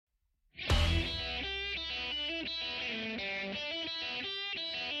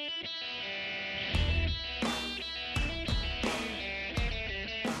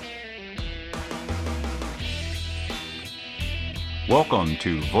Welcome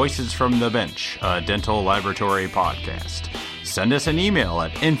to Voices from the Bench, a dental laboratory podcast. Send us an email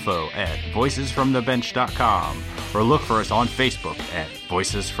at info@voicesfromthebench.com or look for us on Facebook at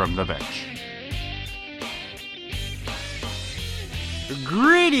Voices from the Bench.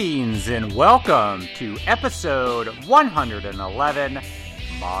 Greetings and welcome to episode 111.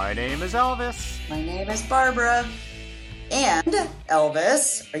 My name is Elvis. My name is Barbara. And,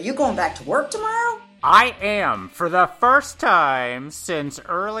 Elvis, are you going back to work tomorrow? I am. For the first time since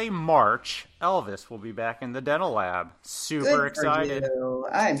early March, Elvis will be back in the dental lab. Super excited. You.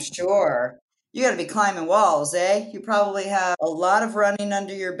 I'm sure. You got to be climbing walls, eh? You probably have a lot of running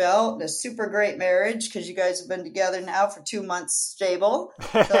under your belt and a super great marriage because you guys have been together now for 2 months stable.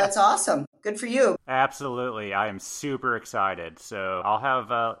 So that's awesome. Good for you. Absolutely. I am super excited. So I'll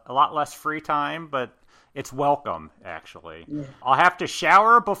have a lot less free time, but it's welcome, actually. Yeah. I'll have to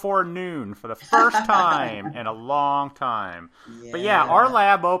shower before noon for the first time in a long time. Yeah. But yeah, our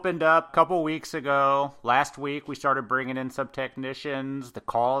lab opened up a couple weeks ago. Last week, we started bringing in some technicians. The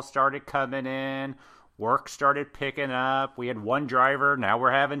calls started coming in. Work started picking up. We had one driver. Now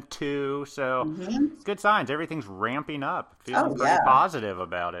we're having two. So it's good signs. Everything's ramping up. Feeling pretty positive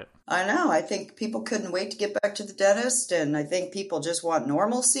about it. I know. I think people couldn't wait to get back to the dentist. And I think people just want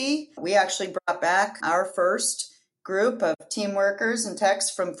normalcy. We actually brought back our first group of team workers and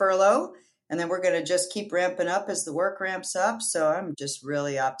techs from furlough. And then we're going to just keep ramping up as the work ramps up. So I'm just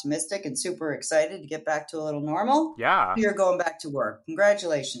really optimistic and super excited to get back to a little normal. Yeah. You're going back to work.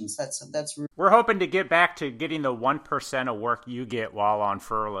 Congratulations. That's. We're hoping to get back to getting the 1% of work you get while on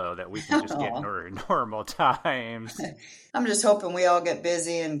furlough that we can just get in normal times. I'm just hoping we all get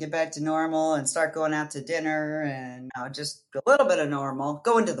busy and get back to normal and start going out to dinner and just a little bit of normal.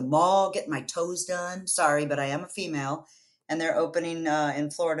 Going to the mall, getting my toes done. Sorry, but I am a female. And they're opening in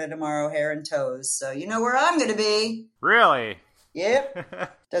Florida tomorrow, hair and toes. So you know where I'm going to be. Really?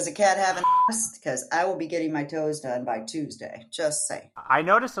 Yep. Does a cat have an ass? Because I will be getting my toes done by Tuesday. Just say. I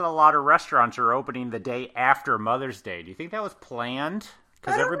noticed that a lot of restaurants are opening the day after Mother's Day. Do you think that was planned?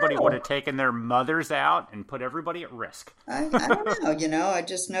 Because everybody would have taken their mothers out and put everybody at risk. I don't know. I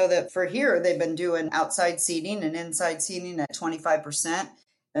just know that for here, they've been doing outside seating and inside seating at 25%.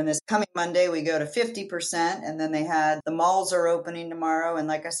 Then this coming Monday, we go to 50%. And then they had the malls are opening tomorrow. And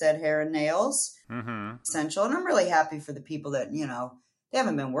like I said, hair and nails, essential. And I'm really happy for the people that, they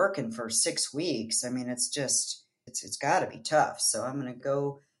haven't been working for 6 weeks. I mean, it's got to be tough. So I'm going to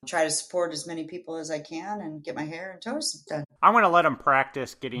go try to support as many people as I can and get my hair and toes done. I'm going to let them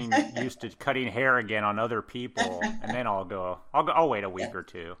practice getting used to cutting hair again on other people. And then I'll wait a week or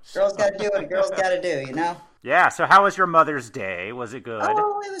two. Girls got to do what a girl's got to do, Yeah, so how was your Mother's Day? Was it good?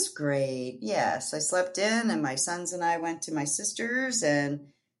 Oh, it was great. Yes, I slept in and my sons and I went to my sister's and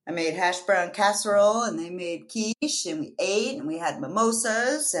I made hash brown casserole and they made quiche and we ate and we had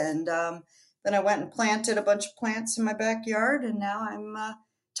mimosas and then I went and planted a bunch of plants in my backyard and now I'm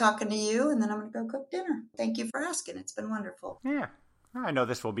talking to you and then I'm going to go cook dinner. Thank you for asking. It's been wonderful. Yeah. I know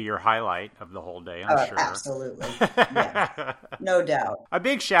this will be your highlight of the whole day, I'm sure. Absolutely. Yeah. No doubt. A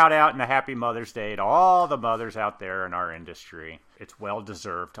big shout out and a happy Mother's Day to all the mothers out there in our industry. It's well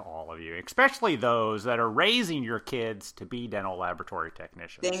deserved to all of you, especially those that are raising your kids to be dental laboratory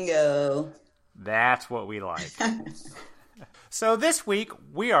technicians. Bingo. That's what we like. So this week,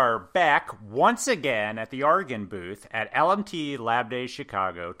 we are back once again at the Argon booth at LMT Lab Days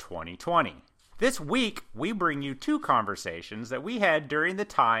Chicago 2020. This week, we bring you two conversations that we had during the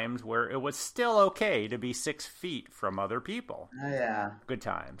times where it was still okay to be 6 feet from other people. Oh, yeah. Good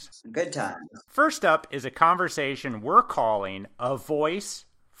times. Good times. First up is a conversation we're calling A Voice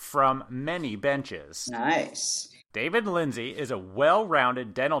from Many Benches. Nice. David Lindsay is a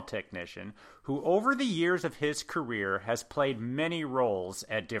well-rounded dental technician who over the years of his career has played many roles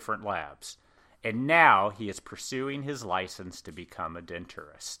at different labs. And now he is pursuing his license to become a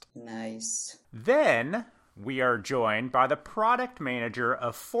denturist. Nice. Then we are joined by the product manager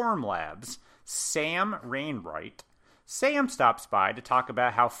of Formlabs, Sam Rainwright. Sam stops by to talk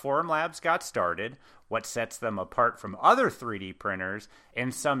about how Formlabs got started, what sets them apart from other 3D printers,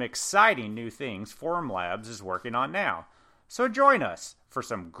 and some exciting new things Formlabs is working on now. So join us for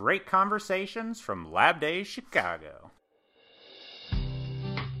some great conversations from Lab Days Chicago.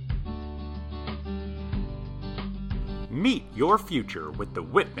 Meet your future with the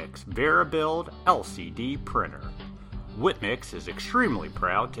Whitmix VeriBuild LCD printer. Whitmix is extremely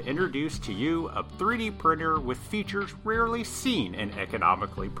proud to introduce to you a 3D printer with features rarely seen in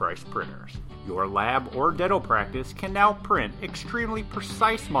economically priced printers. Your lab or dental practice can now print extremely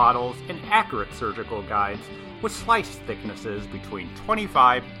precise models and accurate surgical guides with slice thicknesses between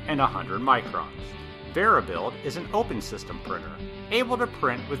 25 and 100 microns. Veribuild is an open system printer, able to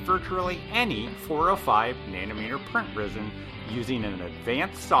print with virtually any 405 nanometer print resin using an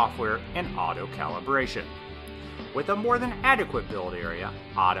advanced software and auto calibration. With a more than adequate build area,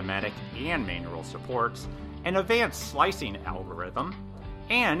 automatic and manual supports, an advanced slicing algorithm,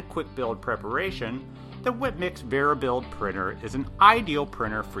 and quick build preparation, the Whipmix Veribuild printer is an ideal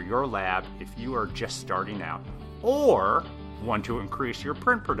printer for your lab if you are just starting out, or want to increase your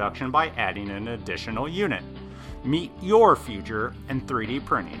print production by adding an additional unit. Meet your future in 3D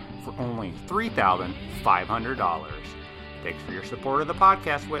printing for only $3,500. Thanks for your support of the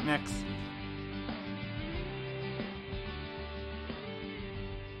podcast, Whipmix.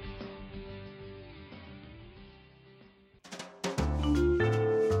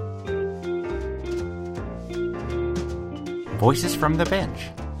 Voices from the Bench.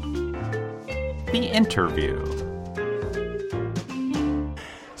 The interview.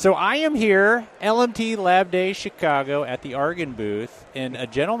 So I am here, LMT Lab Day Chicago, at the Argon booth, and a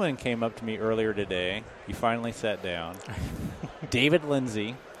gentleman came up to me earlier today. He finally sat down. David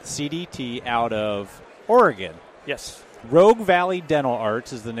Lindsay, CDT, out of Oregon. Yes. Rogue Valley Dental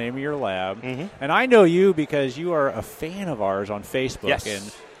Arts is the name of your lab. Mm-hmm. And I know you because you are a fan of ours on Facebook. Yes.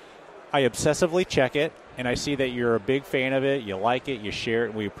 And I obsessively check it, and I see that you're a big fan of it. You like it, you share it,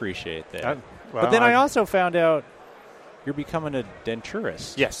 and we appreciate that. But then I also found out you're becoming a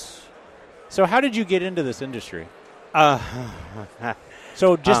denturist. Yes. So how did you get into this industry?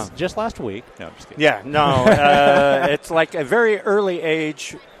 So just last week. No, I'm just kidding. Yeah, no. It's like a very early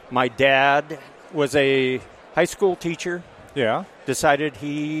age. My dad was a high school teacher. Yeah. Decided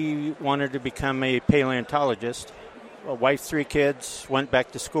he wanted to become a paleontologist. A wife, 3 kids, went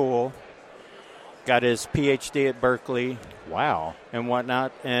back to school. Got his PhD at Berkeley. Wow. And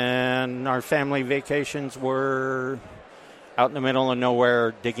whatnot. And our family vacations were out in the middle of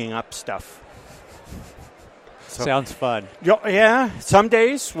nowhere digging up stuff. So, sounds fun. Yeah, some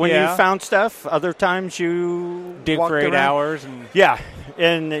days when you found stuff, other times you dig for 8 hours. And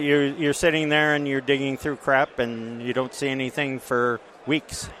and you're sitting there and you're digging through crap and you don't see anything for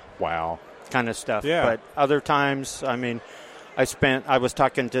weeks. Wow. Kind of stuff. Yeah. But other times, I mean, I was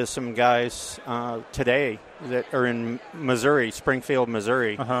talking to some guys today that are in Missouri, Springfield,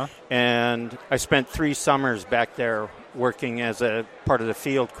 Missouri, and I spent 3 summers back there working as a part of the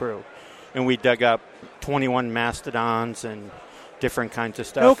field crew, and we dug up 21 mastodons and different kinds of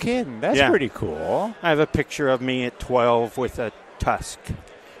stuff. No kidding. That's pretty cool. I have a picture of me at 12 with a tusk.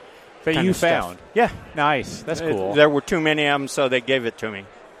 That you found? Yeah. Nice. That's cool. There were too many of them, so they gave it to me.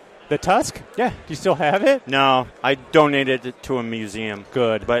 The tusk? Yeah. Do you still have it? No, I donated it to a museum.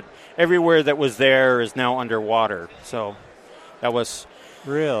 Good. But everywhere that was there is now underwater. So that was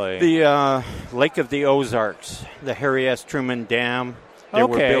really the Lake of the Ozarks, the Harry S. Truman Dam. They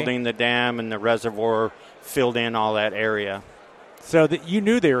were building the dam, and the reservoir filled in all that area. So you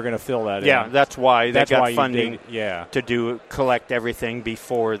knew they were going to fill that in. Yeah, that's why they got funding to collect everything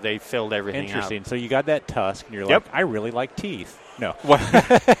before they filled everything Interesting. out. So you got that tusk, and you're like, I really like teeth. No.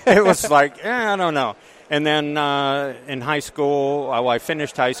 It was like, I don't know. And then in high school, I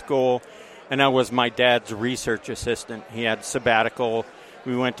finished high school, and I was my dad's research assistant. He had sabbatical.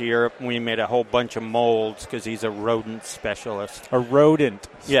 We went to Europe, and we made a whole bunch of molds because he's a rodent specialist. A rodent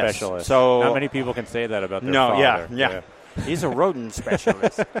yes. specialist. So not many people can say that about their father. Yeah. He's a rodent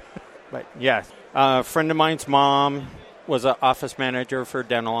specialist. But, yeah. A friend of mine's mom was an office manager for a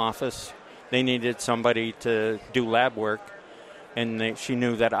dental office. They needed somebody to do lab work. And she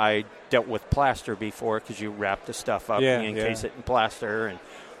knew that I dealt with plaster before because you wrap the stuff up and encase it in plaster and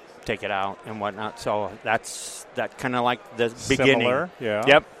take it out and whatnot. So that's kind of like the beginning. Similar, yeah.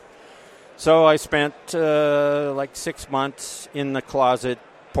 Yep. So I spent like 6 months in the closet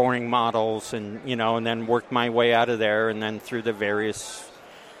pouring models and then worked my way out of there and then through the various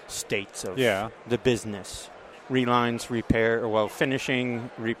states of the business. Relines, finishing,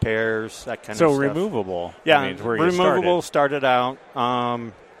 repairs, that kind of stuff. So removable. Yeah, I mean, where removable started out.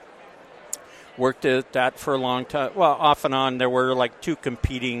 Worked at that for a long time. Well, off and on, there were like 2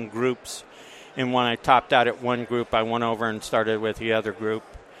 competing groups. And when I topped out at one group, I went over and started with the other group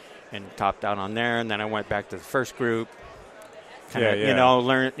and topped out on there. And then I went back to the first group.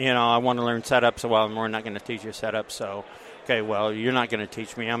 Learn. I want to learn setups. Well, we're not going to teach you setups. So, okay, well, you're not going to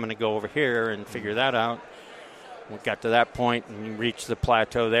teach me. I'm going to go over here and figure that out. We got to that point and reached the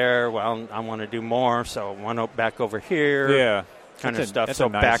plateau there. Well, I want to do more, so I went back over here. Yeah. Kind of stuff. That's so a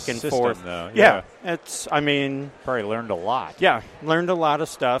nice back and system, forth. Though. Yeah. Probably learned a lot. Yeah, learned a lot of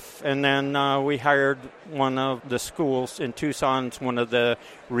stuff. And then we hired one of the schools in Tucson, one of the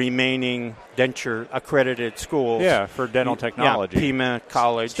remaining denture accredited schools. Yeah, for dental technology. Yeah, Pima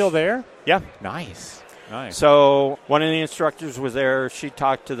College. Still there? Yeah. Nice. Nice. So one of the instructors was there. She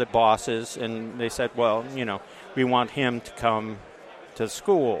talked to the bosses, and they said, well, we want him to come to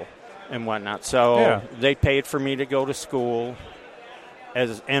school and whatnot. So they paid for me to go to school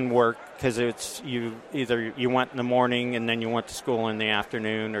and work, because it's you went in the morning and then you went to school in the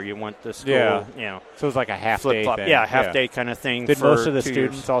afternoon, or you went to school. So it was like a half day thing. Yeah, half day kind of thing. Did for most of the 2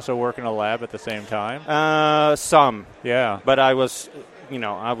 students years. also work in a lab at the same time? Some. Yeah. But I was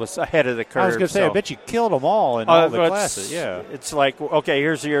ahead of the curve. I was going to say, I bet you killed them all in all the classes. Yeah. It's like, okay,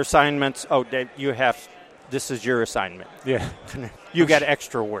 here's your assignments. Oh, Dave, this is your assignment. Yeah. You got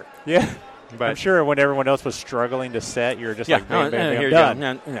extra work. Yeah. But I'm sure when everyone else was struggling to set, you were just like, bang, bang, here bang, you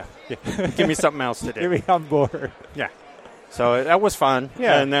done. go. Give me something else to do. Give me on board. Yeah. So that was fun.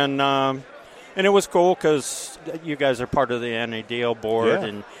 Yeah. And then, and it was cool because you guys are part of the NADL board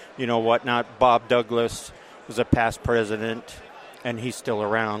and, whatnot. Bob Douglas was a past president, and he's still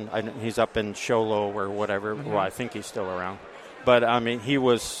around. He's up in Show Low or whatever. Mm-hmm. Well, I think he's still around. But, I mean, he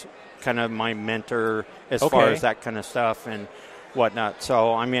was kind of my mentor as far as that kind of stuff and whatnot.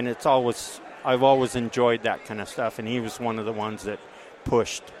 So, I mean, I've always enjoyed that kind of stuff, and he was one of the ones that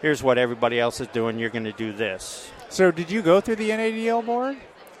pushed. Here's what everybody else is doing. You're going to do this. So did you go through the NADL board?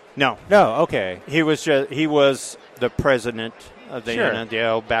 No. No, okay. He was the president of the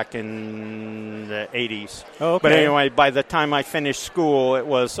NADL back in the 80s. Oh, okay. But anyway, by the time I finished school, it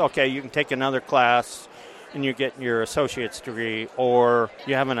was, okay, you can take another class and you get your associate's degree, or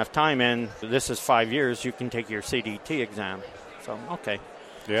you have enough time in, this is 5 years, you can take your CDT exam. So, okay.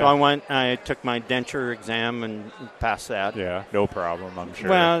 Yeah. So I took my denture exam and passed that. Yeah, no problem, I'm sure.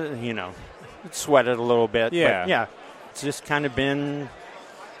 Well, sweated a little bit. Yeah. But yeah, it's just kind of been,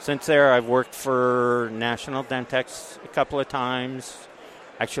 since there, I've worked for National Dentex a couple of times.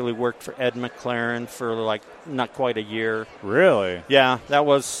 Actually worked for Ed McLaren for not quite a year. Really? Yeah,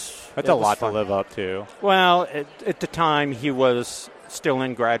 that's a lot fun to live up to. Well, at the time, he was still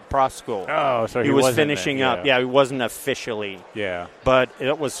in grad pro school. Oh, so he was finishing up. Yeah, he wasn't officially. Yeah. But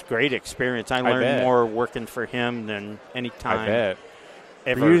it was a great experience. I learned bet. more working for him than any time. I bet.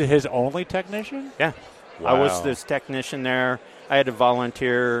 Ever. Were you his only technician? Yeah. Wow. I was this technician there. I had to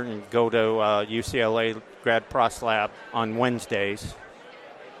volunteer and go to UCLA Grad Pros Lab on Wednesdays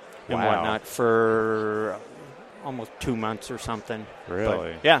and whatnot for almost 2 months or something.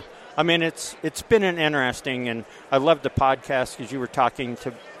 Really? But, yeah. I mean, it's been an interesting, and I love the podcast because you were talking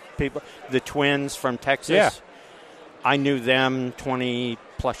to people, the twins from Texas. Yeah. I knew them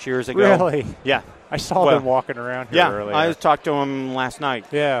 20-plus years ago. Really? Yeah. I saw them walking around here earlier. I talked to them last night.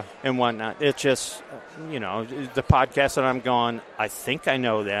 Yeah. And whatnot. It's just, the podcast that I'm going, I think I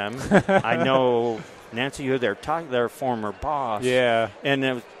know them. I know Nancy, who their former boss. Yeah. And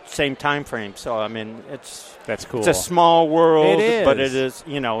it was same time frame. So, I mean, that's cool. It's a small world. It is. But it is,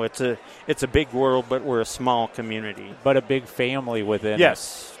 it's a big world, but we're a small community. But a big family within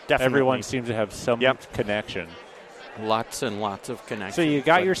Yes, it. definitely. Everyone seems to have some connection. Lots and lots of connections. So you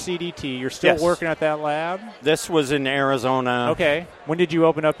got your CDT. You're still working at that lab? This was in Arizona. Okay. When did you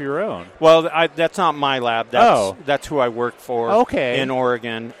open up your own? Well, that's not my lab. That's who I work for in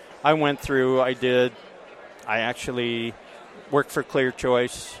Oregon. I went through, I actually worked for Clear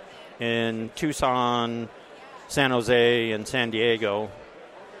Choice in Tucson, San Jose, and San Diego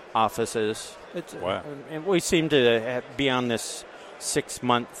offices. And we seem to be on this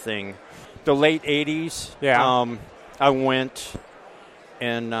 6-month thing. The late 80s, I went,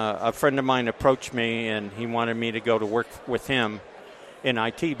 and a friend of mine approached me, and he wanted me to go to work with him in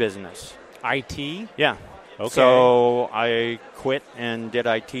IT business. IT? Yeah. Okay. So I quit and did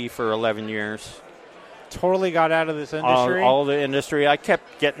IT for 11 years. Totally got out of this industry? All the industry. I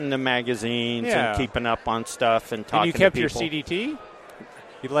kept getting the magazines and keeping up on stuff and talking to people. And you kept your CDT?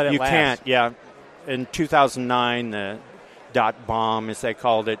 You let it last? You can't, yeah. In 2009, the dot bomb, as they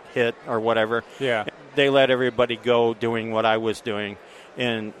called it, hit or whatever. Yeah. They let everybody go doing what I was doing.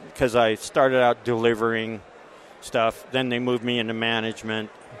 And because I started out delivering stuff, then they moved me into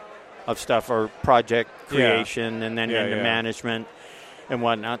management of stuff or project creation and then into management and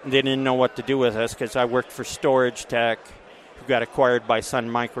whatnot. They didn't know what to do with us because I worked for Storage Tech, who got acquired by Sun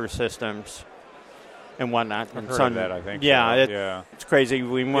Microsystems and whatnot. I've heard of that, I think. Yeah, it's crazy.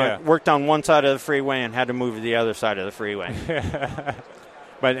 We worked on one side of the freeway and had to move to the other side of the freeway.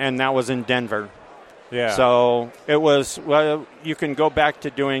 And that was in Denver. Yeah. So it was, you can go back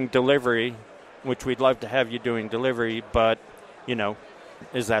to doing delivery, which we'd love to have you doing delivery, but,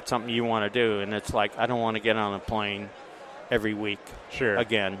 is that something you want to do? And it's like, I don't want to get on a plane every week. Sure.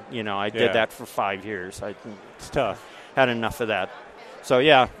 Again, I did that for 5 years. It's tough. Had enough of that. So,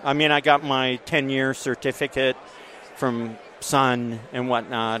 I got my 10-year certificate from son and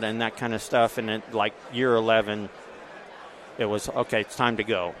whatnot and that kind of stuff. And at like year 11, it was, okay, it's time to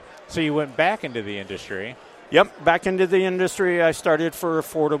go. So you went back into the industry. Yep, back into the industry. I started for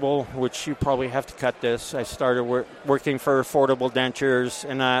Affordable, which you probably have to cut this. I started working for Affordable Dentures,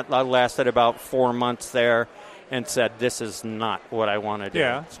 and I lasted about 4 months there and said, this is not what I want to do.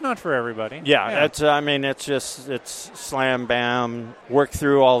 Yeah, it's not for everybody. Yeah. It's slam, bam, work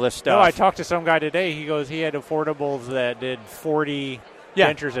through all this stuff. No, I talked to some guy today. He goes, he had Affordables that did 40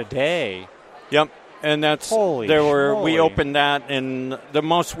 dentures a day. Yep. And we opened that, and the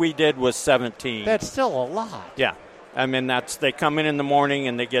most we did was 17. That's still a lot. Yeah. I mean, they come in the morning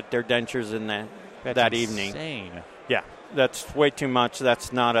and they get their dentures in that evening. Insane. Yeah. That's way too much.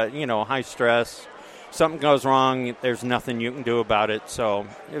 That's not high stress. Something goes wrong, there's nothing you can do about it. So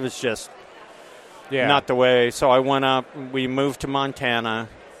it was just not the way. So I went up. We moved to Montana,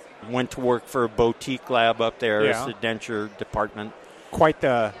 went to work for a boutique lab up there as the denture department. Quite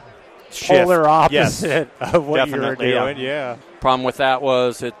the shift. Polar opposite of what you were doing. Yeah. Problem with that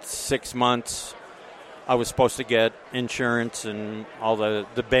was it's 6 months. I was supposed to get insurance and all the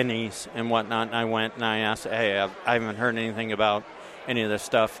bennies and whatnot, and I went and I asked, hey, I haven't heard anything about any of this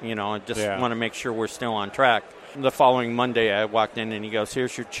stuff. I just want to make sure we're still on track. The following Monday, I walked in and he goes,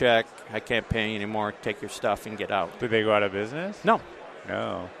 here's your check. I can't pay you anymore. Take your stuff and get out. Did they go out of business? No.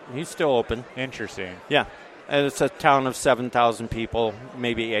 No. He's still open. Interesting. Yeah. And it's a town of 7,000 people,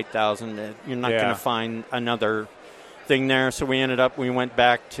 maybe 8,000. You're not going to find another thing there. So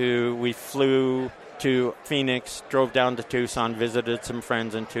we flew to Phoenix, drove down to Tucson, visited some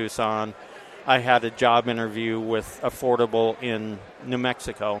friends in Tucson. I had a job interview with Affordable in New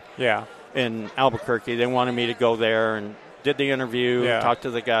Mexico. Yeah. In Albuquerque. They wanted me to go there and did the interview, talked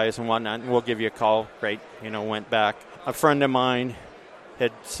to the guys and whatnot, and we'll give you a call. Great. Went back. A friend of mine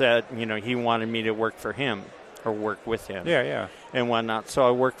had said, he wanted me to work for him or work with him. Yeah. And whatnot. So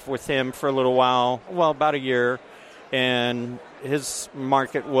I worked with him for a little while, about a year, and his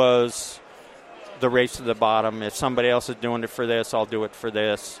market was the race to the bottom. If somebody else is doing it for this, I'll do it for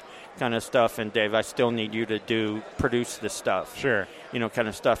this kind of stuff. And Dave, I still need you to produce this stuff. Sure. Kind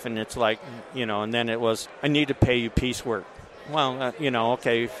of stuff. And it's like, and then it was, I need to pay you piecework. Well,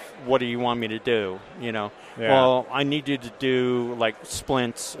 okay, what do you want me to do? Well, I need you to do like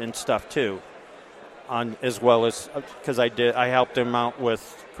splints and stuff too, as well as because I helped him out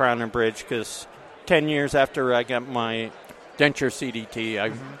with Crown and Bridge because 10 years after I got my denture CDT, I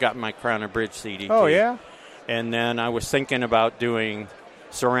got my Crown and Bridge CDT. Oh yeah, and then I was thinking about doing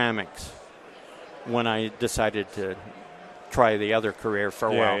ceramics when I decided to try the other career for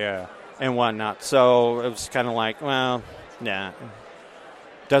a while and whatnot. So it was kind of like, well, nah,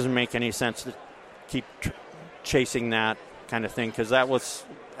 doesn't make any sense to keep chasing that kind of thing because that was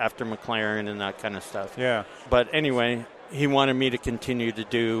after McLaren and that kind of stuff. Yeah. But anyway, he wanted me to continue to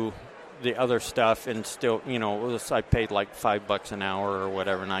do the other stuff and still, I paid like $5 an hour or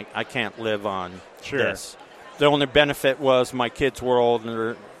whatever, and I can't live on this. The only benefit was my kids were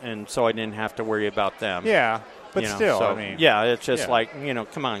older, and so I didn't have to worry about them. Yeah, but still, so, I mean. Yeah, it's just like,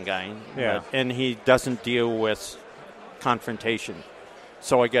 come on, guy. Yeah. And he doesn't deal with confrontation.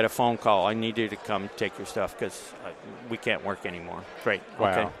 So I get a phone call. I need you to come take your stuff because we can't work anymore. Great. Wow.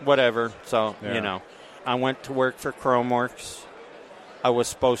 Okay, whatever. So, I went to work for Chromeworks. I was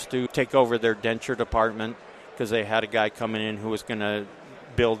supposed to take over their denture department because they had a guy coming in who was going to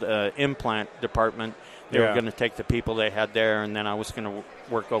build an implant department. They were going to take the people they had there, and then I was going to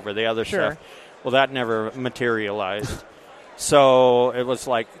work over the other stuff. Well, that never materialized. So it was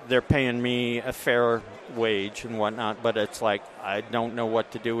like they're paying me a fair wage and whatnot, but it's like I don't know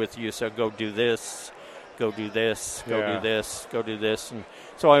what to do with you, so go do this, go do this, go do this, go do this. And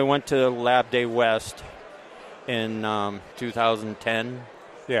so I went to Lab Day West in 2010.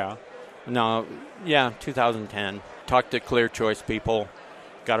 Yeah. No, 2010. Talked to Clear Choice people,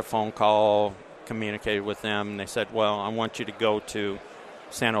 got a phone call, communicated with them, and they said, well, I want you to go to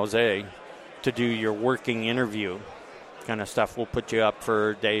San Jose to do your working interview kind of stuff. We'll put you up for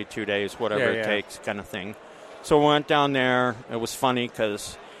a day, 2 days, whatever it takes kind of thing. So we went down there. It was funny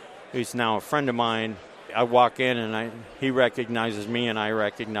because he's now a friend of mine. I walk in, and he recognizes me, and I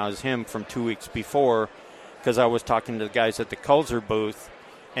recognize him from 2 weeks before because I was talking to the guys at the Kulzer booth,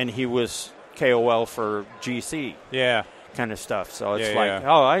 and he was KOL for GC. Yeah. Kind of stuff. So it's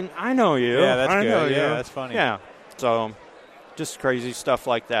oh, I know you. Yeah, that's I good. know you. Yeah, that's funny. Yeah. So just crazy stuff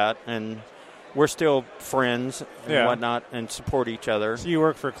like that. And we're still friends and whatnot and support each other. So you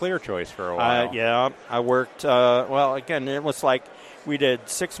worked for Clear Choice for a while. Yeah. I worked, again, it was like we did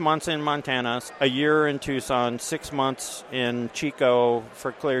 6 months in Montana, a year in Tucson, 6 months in Chico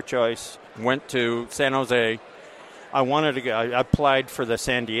for Clear Choice, went to San Jose, I wanted to go. I applied for the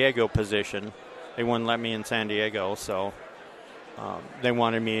San Diego position. They wouldn't let me in San Diego, so they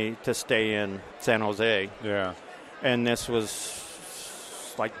wanted me to stay in San Jose. Yeah. And this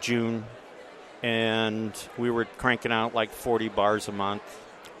was like June, and we were cranking out like 40 bars a month.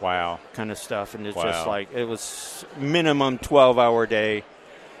 Wow. Kind of stuff. And it's Wow. just like, it was minimum 12-hour day,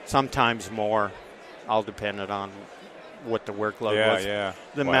 sometimes more. All depended on what the workload was. Yeah.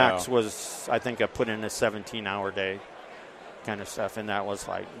 The Wow. max was, I think I put in a 17-hour day kind of stuff, and that was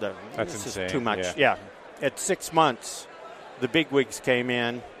like, That's this insane. is too much. Yeah. At 6 months, the bigwigs came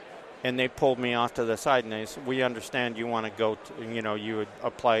in, and they pulled me off to the side, and they said, we understand you want to go to, you had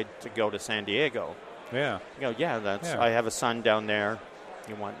applied to go to San Diego. Yeah. I go, yeah, Yeah. I have a son down there.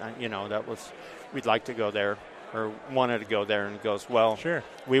 You want, we'd like to go there, or wanted to go there, and he goes, well, Sure.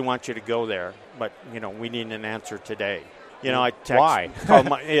 we want you to go there, but, we need an answer today. I text. Why?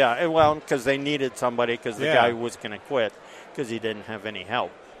 Because they needed somebody, because the Yeah. guy was going to quit because he didn't have any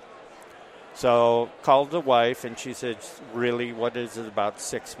help. So called the wife, and she said, really, what is it, about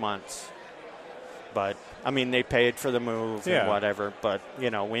 6 months? But, they paid for the move Yeah. and whatever, but,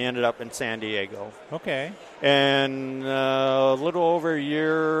 we ended up in San Diego. Okay. And a little over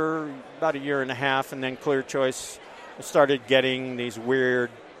about a year and a half, and then Clear Choice started getting these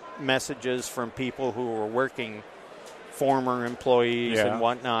weird messages from people who were working, former employees Yeah. and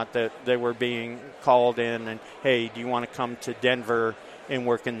whatnot, that they were being called in and, hey, do you want to come to Denver and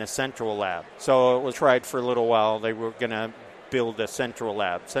work in the central lab? So it was tried for a little while. They were going to build a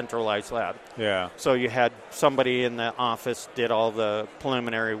centralized lab. Yeah. So you had somebody in the office did all the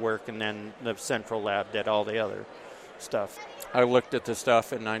preliminary work, and then the central lab did all the other stuff. I looked at the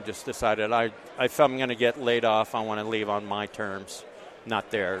stuff, and I just decided if I'm going to get laid off, I want to leave on my terms,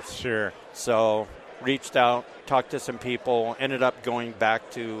 not theirs. Sure. So reached out, talked to some people, ended up going back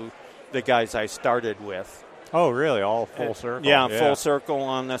to the guys I started with. Oh, really? All full circle? Yeah, full circle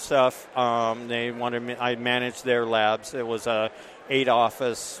on the stuff. They wanted me. I managed their labs. It was a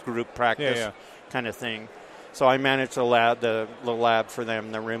 8-office group practice kind of thing. So I managed the lab for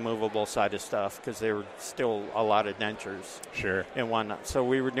them, the removable side of stuff, because there were still a lot of dentures. Sure. And whatnot. So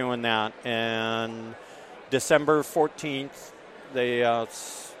we were doing that. And December 14th, they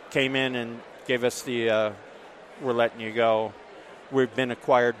came in and gave us the, we're letting you go. We've been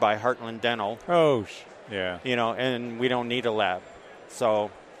acquired by Heartland Dental. Oh, yeah. And we don't need a lab.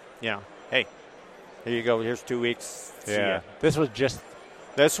 So, hey, here you go. Here's 2 weeks. See ya. This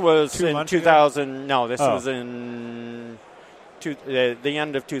was in 2000. No, this was in the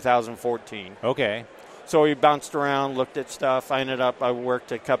end of 2014. Okay. So we bounced around, looked at stuff. I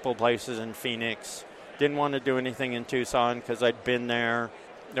worked a couple places in Phoenix. Didn't want to do anything in Tucson because I'd been there.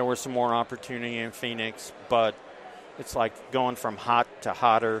 There was some more opportunity in Phoenix, but it's like going from hot to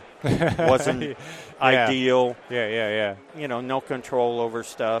hotter wasn't ideal. Yeah. No control over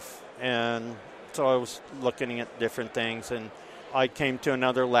stuff. And so I was looking at different things, and I came to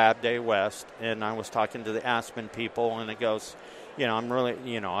another Lab Day West, and I was talking to the Aspen people, and it goes, I'm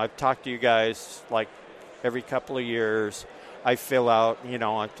really, I've talked to you guys like every couple of years. I fill out,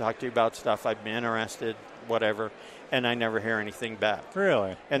 I've talked to you about stuff. I've been interested, whatever, and I never hear anything back.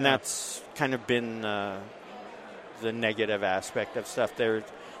 Really? And that's kind of been the negative aspect of stuff.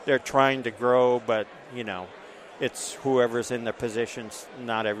 They're trying to grow, but it's whoever's in the positions.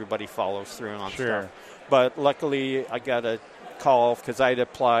 Not everybody follows through on stuff. But luckily, I got a call because I'd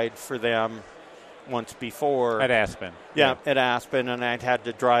applied for them once before at Aspen. Yeah, at Aspen, and I'd had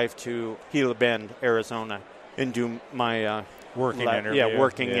to drive to Gila Bend, Arizona, and do my working interview. Yeah,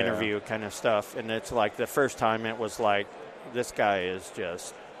 working interview kind of stuff. And it's like the first time it was like, this guy is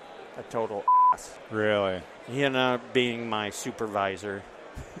just a total ass. Really? He ended up being my supervisor.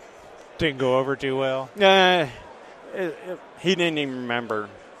 Didn't go over too well? He didn't even remember.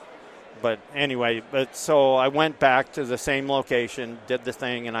 But anyway, so I went back to the same location, did the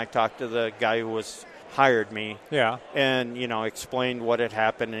thing, and I talked to the guy who hired me. Yeah. And, explained what had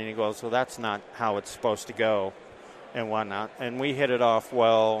happened, and he goes, well, that's not how it's supposed to go and whatnot. And we hit it off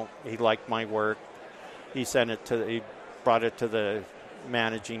well. He liked my work. He brought it to the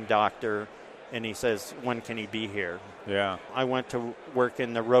managing doctor, and he says, when can he be here? Yeah. I went to work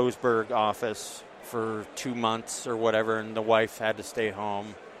in the Roseburg office for 2 months or whatever, and the wife had to stay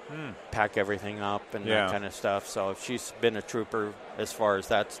home, pack everything up and that kind of stuff. So she's been a trooper as far as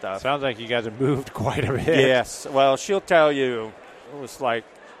that stuff. Sounds like you guys have moved quite a bit. Yes. Well, she'll tell you it was like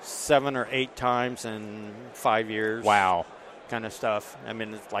 7 or 8 times in 5 years. Wow. Kind of stuff.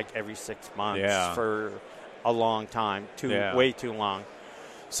 It's like every 6 months for a long time. Way too long.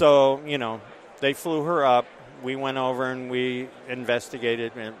 So, they flew her up. We went over and we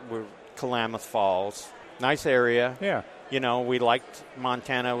investigated Klamath Falls. Nice area. Yeah. You know, we liked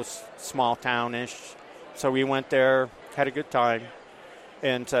Montana. It was small townish. So we went there, had a good time,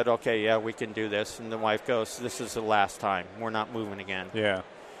 and said, okay, yeah, we can do this. And the wife goes, this is the last time. We're not moving again. Yeah.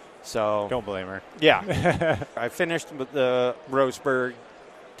 So Don't blame her. Yeah. I finished with the Roseburg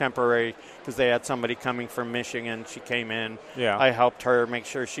temporary because they had somebody coming from Michigan. She came in. Yeah. I helped her make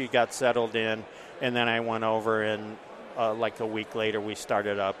sure she got settled in. And then I went over, and like a week later, we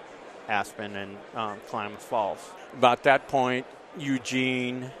started up Aspen and Klamath Falls. About that point,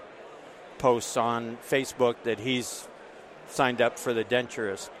 Eugene posts on Facebook that he's signed up for the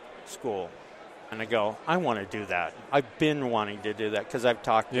denturist school. And I go, I want to do that. I've been wanting to do that because I've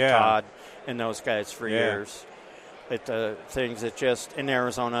talked to Todd and those guys for years. Things that just, in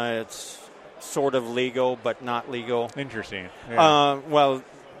Arizona, it's sort of legal but not legal. Interesting. Yeah. Well,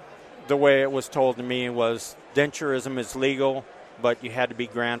 the way it was told to me was denturism is legal, but you had to be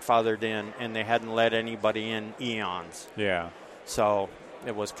grandfathered in, and they hadn't let anybody in eons. Yeah. So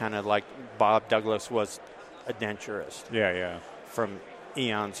it was kind of like Bob Douglas was a denturist. Yeah. From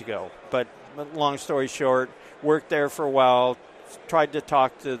eons ago. But long story short, worked there for a while, tried to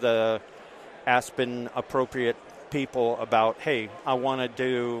talk to the Aspen appropriate people about, hey, I want to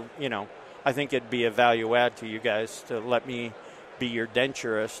do, I think it'd be a value add to you guys to let me be your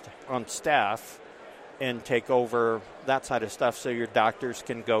denturist on staff and take over that side of stuff so your doctors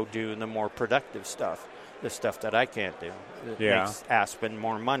can go do the more productive stuff, the stuff that I can't do. It makes Aspen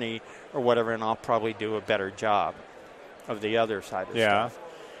more money or whatever, and I'll probably do a better job of the other side of stuff.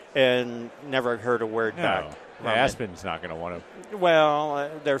 And never heard a word back. Yeah, Aspen's not going to want to. Well,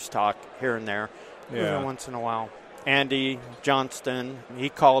 there's talk here and there once in a while. Andy Johnston, he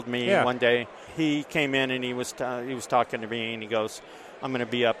called me one day. He came in and he was talking to me, and he goes, I'm going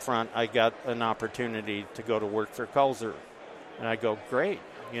to be up front. I got an opportunity to go to work for Kulzer. And I go, great.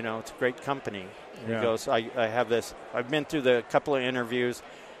 It's a great company. And he goes, I have this. I've been through the couple of interviews.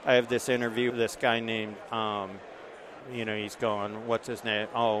 I have this interview with this guy named, he's going, what's his name?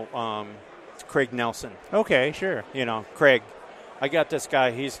 It's Craig Nelson. Okay, sure. Craig, I got this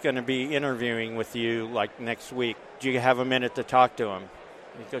guy. He's going to be interviewing with you like next week. Do you have a minute to talk to him?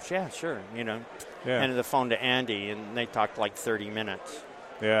 He goes, yeah, sure. Handed the phone to Andy, and they talked like 30 minutes.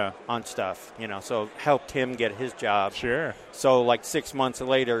 Yeah. On stuff, so helped him get his job. Sure. So like 6 months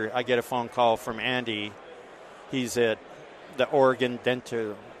later, I get a phone call from Andy. He's at the Oregon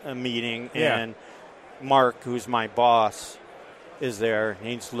Dental meeting, and Mark, who's my boss, is there.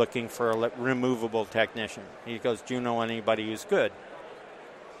 He's looking for a removable technician. He goes, do you know anybody who's good?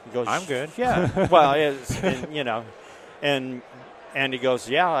 He goes, I'm good. Yeah. Well, and Andy goes,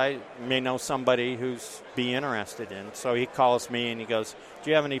 yeah, I may know somebody who's be interested in. So he calls me and he goes, do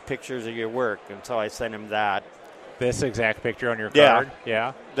you have any pictures of your work? And so I sent him that. This exact picture on your card?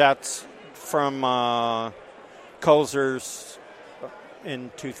 Yeah. That's from Kulzer's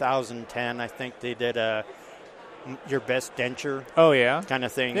in 2010. I think they did a your best denture kind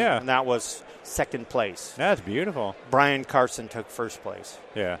of thing. Yeah. And that was second place. That's beautiful. Brian Carson took first place.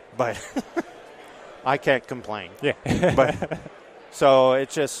 Yeah. But I can't complain. Yeah. But so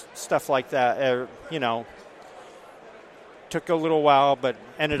it's just stuff like that, took a little while, but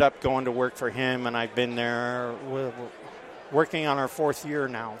ended up going to work for him, and I've been there working on our 4th year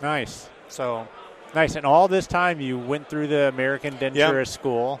now. Nice. So nice. And all this time you went through the American Denturist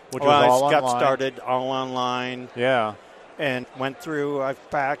School, which was all online. I got started all online. Yeah. And went through, I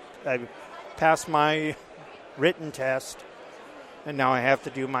passed my written test, and now I have to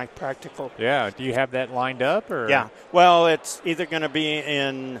do my practical. Yeah. Do you have that lined up? Or? Yeah. Well, it's either going to be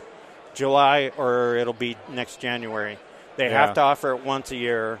in July or it'll be next January. They have to offer it once a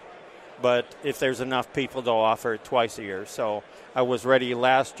year, but if there's enough people, they'll offer it twice a year. So I was ready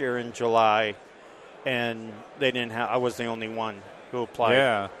last year in July, and they didn't have. I was the only one who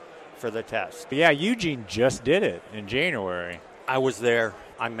applied for the test. But yeah, Eugene just did it in January. I was there.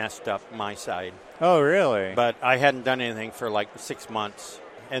 I messed up my side. Oh, really? But I hadn't done anything for like 6 months,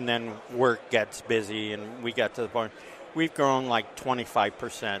 and then work gets busy, and we got to the point. We've grown like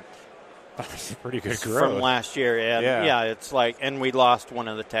 25%. That's pretty good growth. From last year. And it's like, and we lost one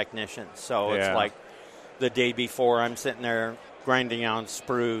of the technicians. So it's like the day before I'm sitting there grinding on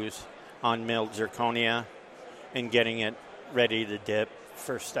sprues on milled zirconia and getting it ready to dip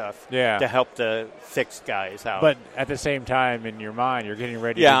for stuff to help the fixed guys out. But at the same time, in your mind, you're getting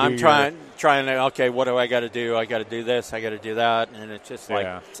ready to do I'm trying to, okay, what do I got to do? I got to do this, I got to do that. And it's just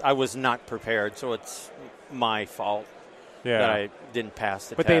like, I was not prepared, so it's my fault. That I didn't pass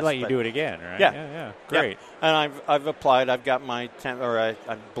the test. But they let you do it again, right? Yeah. Great. Yeah. And I've applied. I've got my I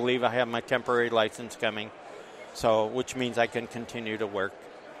believe I have my temporary license coming, so which means I can continue to work.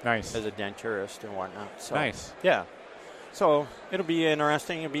 Nice. as a denturist and whatnot. So, Nice. Yeah. So it'll be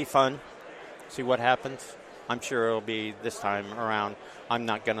interesting. It'll be fun. See what happens. I'm sure it'll be this time around. I'm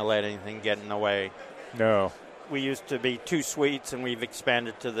not going to let anything get in the way. No. We used to be 2 suites, and we've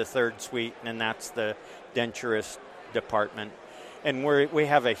expanded to the 3rd suite, and that's the denturist department. And we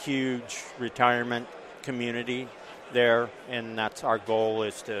have a huge retirement community there, and that's our goal,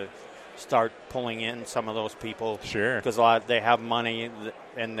 is to start pulling in some of those people. Sure. Because they have money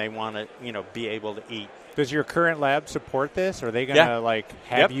and they want to, be able to eat. Does your current lab support this? Are they going to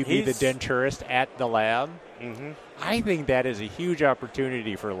have you be the denturist at the lab? Mm-hmm. I think that is a huge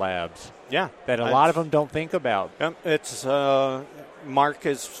opportunity for labs. Yeah. That a lot of them don't think about. It's Mark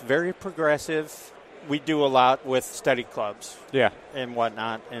is very progressive. We do a lot with study clubs. Yeah. And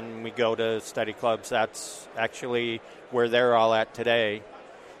whatnot, and we go to study clubs. That's actually where they're all at today.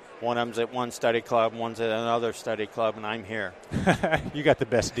 One of them's at one study club, one's at another study club, and I'm here. You got the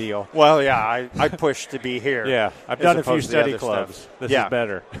best deal. Well, yeah, I push to be here. Yeah, I've done a few study clubs. Stuff. This is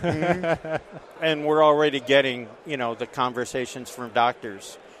better. Mm-hmm. And we're already getting, the conversations from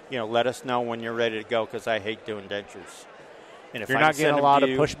doctors. Let us know when you're ready to go, because I hate doing dentures. And if you're I not getting a lot of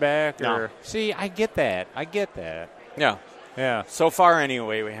pushback? No. See, I get that. Yeah. Yeah. So far,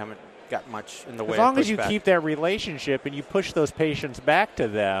 anyway, we haven't got much in the way of pushback. As long as you keep that relationship and you push those patients back to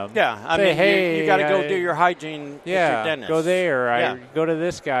them. Yeah. I mean, hey, you got to go do your hygiene with your dentist. Go there. Yeah. I go to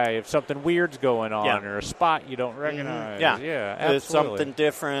this guy if something weird's going on or a spot you don't recognize. Mm-hmm. Yeah, absolutely. There's something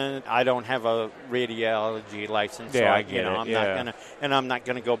different. I don't have a radiology license, so I get it. I'm not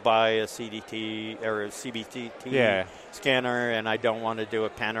gonna go buy a CDT or a CBT scanner, and I don't want to do a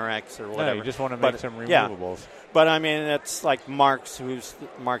Panorex or whatever. No, you just want to make some removables. Yeah. But I mean, it's like Mark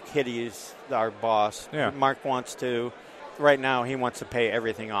Hitty is our boss. Yeah. Mark wants to. Right now, he wants to pay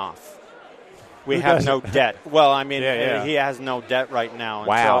everything off. We have no debt. Well, I mean, he has no debt right now.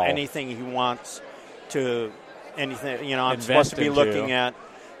 Wow. And so anything he wants to, I'm supposed to be looking at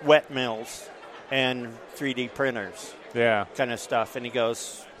wet mills and 3D printers. Yeah. Kind of stuff. And he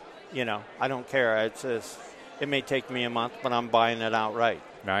goes, I don't care. It says, it may take me a month, but I'm buying it outright.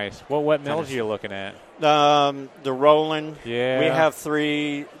 Nice. What wet mills are you looking at? The Roland. Yeah. We have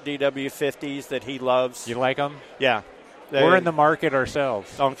 3 DW50s that he loves. You like them? Yeah. We're in the market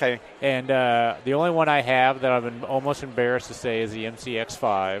ourselves. Okay. And the only one I have that I'm almost embarrassed to say is the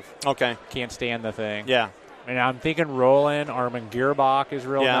MCX5. Okay. Can't stand the thing. Yeah. And I'm thinking Roland, Armin Gearbach is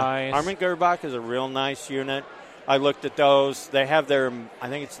real nice. Armin Gearbach is a real nice unit. I looked at those. They have their, I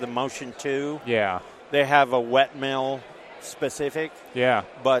think it's the Motion 2. Yeah. They have a wet mill specific. Yeah.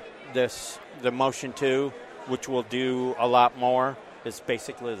 But the Motion 2, which will do a lot more, is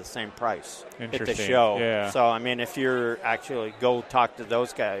basically the same price at the show. Yeah. So, I mean, if you're actually go talk to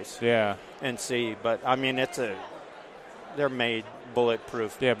those guys and see. But, I mean, they're made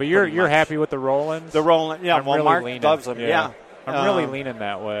bulletproof. Yeah, but you're happy with the Rolands? The Roland, yeah. Well, Mark loves them, yeah. I'm really leaning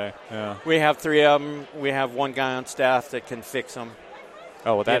that way. Yeah. We have 3 of them. We have one guy on staff that can fix them.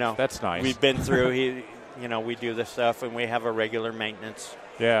 Oh, well, that's nice. We've been through, we do this stuff, and we have a regular maintenance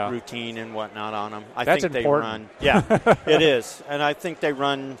routine and whatnot on them. That's think important. They run. Yeah, it is. And I think they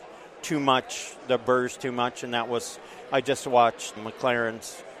run too much, the burrs too much, and I just watched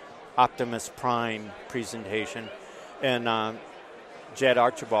McLaren's Optimus Prime presentation, and Jed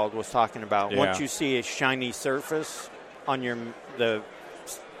Archibald was talking about once you see a shiny surface on the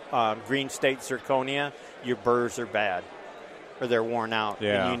Green State zirconia, your burrs are bad or they're worn out,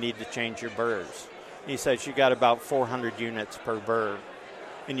 and you need to change your burrs. He says you got about 400 units per burr,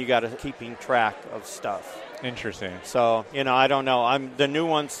 and you got to keeping track of stuff. Interesting. So, I don't know. The new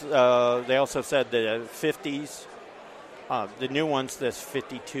ones, they also said the 50s, the new ones, the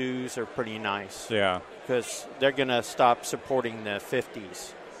 52s are pretty nice. Yeah. Because they're going to stop supporting the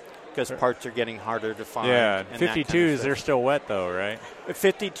 50s because parts are getting harder to find. Yeah, 52s, kind of they're still wet though, right?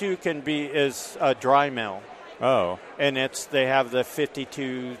 52 is a dry mill. Oh. And they have the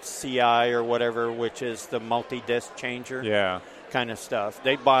 52 CI or whatever, which is the multi-disc changer. Yeah. Kind of stuff.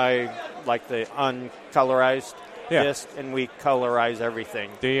 They buy like the uncolorized disc, and we colorize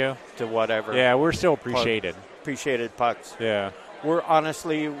everything. Do you? To whatever. Yeah, we're still appreciated. Appreciated pucks. Yeah. We're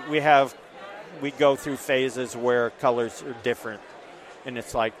honestly, we go through phases where colors are different. And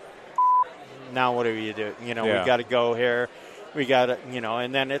it's like, now what do you do? We got to go here. We got to,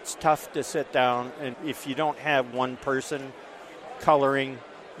 and then it's tough to sit down. And if you don't have one person coloring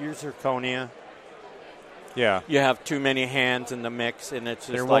your zirconia, you have too many hands in the mix, and it's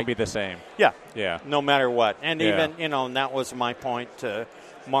just there won't be the same. Yeah. Yeah. No matter what. And even, and that was my point to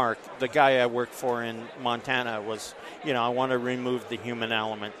Mark. The guy I worked for in Montana was, I want to remove the human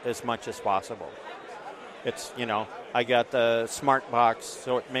element as much as possible. It's, I got the smart box,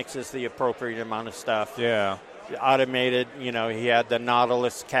 so it mixes the appropriate amount of stuff. Yeah. Automated, he had the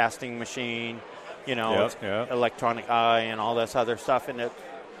Nautilus casting machine, electronic eye and all this other stuff, and it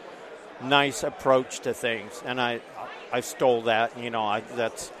nice approach to things. And I stole that,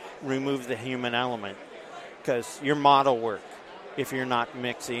 that's remove the human element, because your model work, if you're not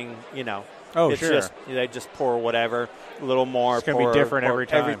mixing, Oh, it's sure. just they just pour whatever, a little more. It's going to be different every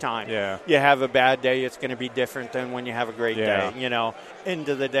time. Every time. Yeah. You have a bad day, it's going to be different than when you have a great day. End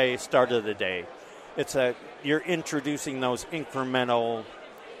of the day, start of the day. You're introducing those incremental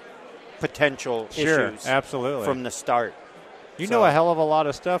potential issues. Absolutely. From the start. You know a hell of a lot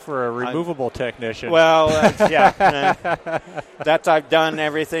of stuff for a removable technician. Well, that's I've done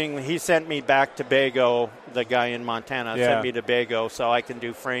everything. He sent me back to Bago, the guy in Montana sent me to Bago so I can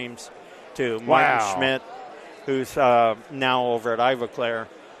do frames to Martin Schmidt, who's now over at Ivoclair.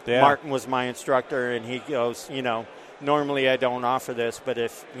 Yeah. Martin was my instructor, and he goes, normally I don't offer this, but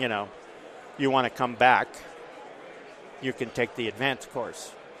if, you want to come back, you can take the advanced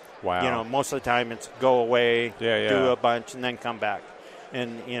course. Wow. Most of the time it's go away, do a bunch, and then come back.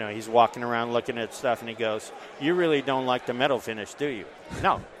 And, he's walking around looking at stuff, and he goes, you really don't like the metal finish, do you?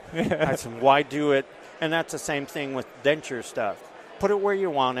 No. I said, why do it? And that's the same thing with denture stuff. Put it where you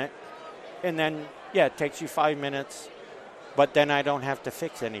want it, and then, it takes you 5 minutes, but then I don't have to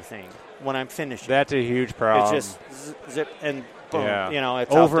fix anything when I'm finishing. That's a huge problem. It's just zip and boom.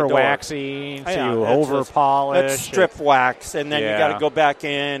 It's over waxing, so you over polish. It's strip wax, and then you got to go back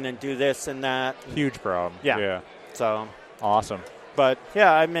in and do this and that. Huge problem. Yeah. So awesome. But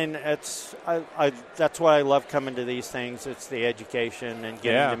it's that's why I love coming to these things. It's the education and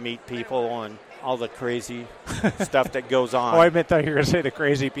getting to meet people and all the crazy stuff that goes on. Oh, I thought you were going to say the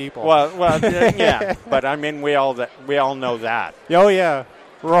crazy people. Well, yeah. But we all know that. Oh yeah.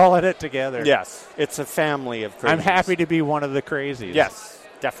 We're all in it together. Yes. It's a family of crazies. I'm happy to be one of the crazies. Yes,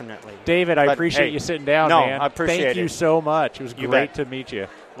 definitely. David, I appreciate you sitting down, man. I appreciate it. Thank you so much. It was great to meet you.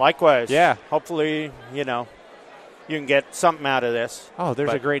 Likewise. Yeah. Hopefully, you can get something out of this. Oh,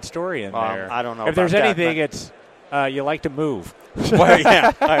 there's a great story in there. I don't know if there's anything, it's you like to move. Well,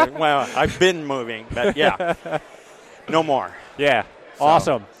 yeah. I've been moving, but no more. Yeah. So,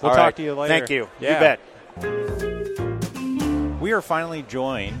 awesome. We'll talk to you later. Thank you. Yeah. You bet. We are finally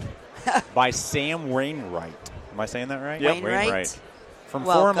joined by Sam Wainwright. Am I saying that right? Yep. Wainwright. From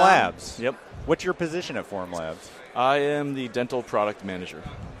Form Labs. Yep. What's your position at Form Labs? I am the dental product manager.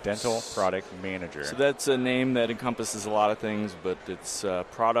 Dental product manager. So that's a name that encompasses a lot of things, but it's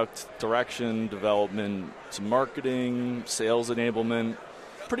product direction, development, some marketing, sales enablement.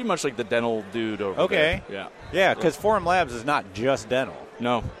 Pretty much like the dental dude over there. Okay. Yeah, because Form Labs is not just dental.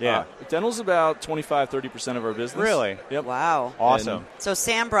 No. Yeah. Dental's about 25-30% of our business. Really? Yep. Wow. Awesome. So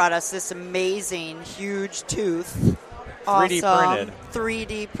Sam brought us this amazing, huge tooth. 3D printed.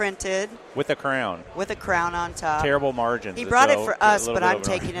 3D printed. With a crown. With a crown on top. Terrible margins. He brought it for us, but I'm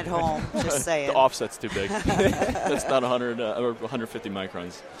taking it home. Just saying. The offset's too big. That's not 100 or 150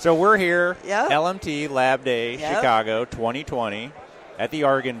 microns. So we're here, LMT Lab Day, Chicago 2020, at the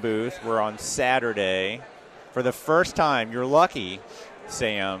Argon booth. We're on Saturday. For the first time, you're lucky,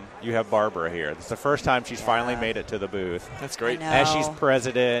 Sam, you have Barbara here. It's the first time she's finally made it to the booth. That's great. As she's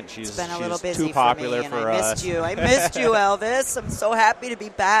president, she's been a little busy too popular for me, for us. I missed you, Elvis. I'm so happy to be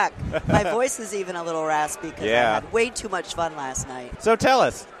back. My voice is even a little raspy because I had way too much fun last night. So tell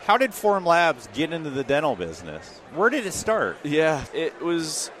us, how did Form Labs get into the dental business? Where did it start? Yeah, it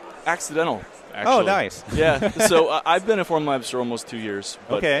was accidental. Actually. Oh, nice. Yeah, so I've been at Form Labs for almost 2 years.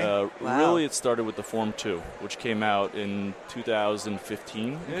 But really it started with the Form 2, which came out in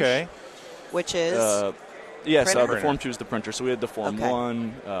 2015. Okay. Which is? The Form 2 is the printer. So we had the Form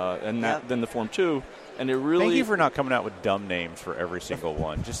 1 and then the Form 2. And it really... Thank you for not coming out with dumb names for every single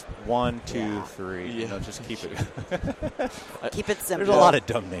one. Just 1, 2, 3. You know, just keep it... keep it simple. There's a lot of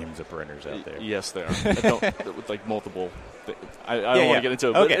dumb names of printers out there. Yes, there are. With like multiple... I don't want to get into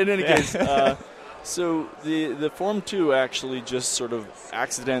it. But in any case... So the Form 2 actually just sort of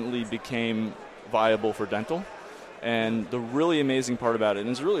accidentally became viable for dental. And the really amazing part about it, and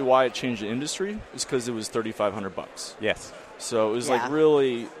it's really why it changed the industry, is because it was $3,500. Yes. So it was like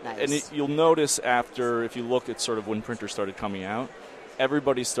really, and you'll notice after, if you look at sort of when printers started coming out,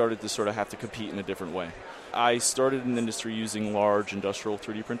 everybody started to sort of have to compete in a different way. I started in the industry using large industrial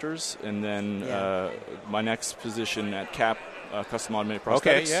 3D printers, and then my next position at CAP, Custom Automated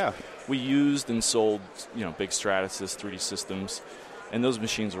Prosthetics, we used and sold, big Stratasys 3D systems, and those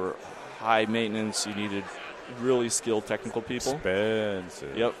machines were high maintenance. You needed really skilled technical people.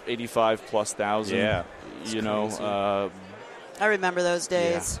 Expensive. Yep, 85,000+. Yeah. I remember those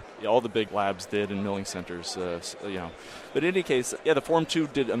days. Yeah, all the big labs did in milling centers, But in any case, the Form 2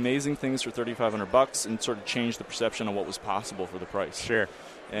 did amazing things for $3,500 and sort of changed the perception of what was possible for the price. Sure.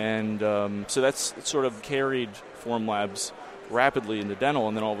 And so that's sort of carried Formlabs rapidly into dental,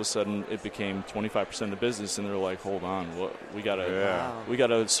 and then all of a sudden it became 25% of the business, and they're like, hold on, we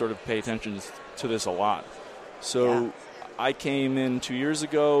gotta sort of pay attention to this a lot. So I came in 2 years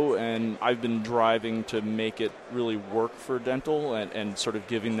ago, and I've been driving to make it really work for dental and sort of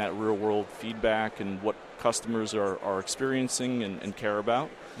giving that real-world feedback and what customers are experiencing and care about.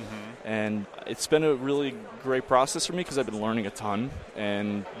 Mm-hmm. And it's been a really great process for me because I've been learning a ton,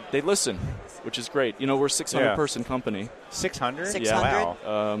 and they listen, which is great. We're a 600-person company. 600? 600? Yeah.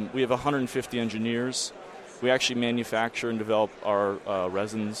 Wow. We have 150 engineers. We actually manufacture and develop our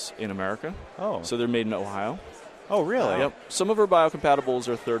resins in America. Oh. So they're made in Ohio. Oh, really? Yep. Some of our biocompatibles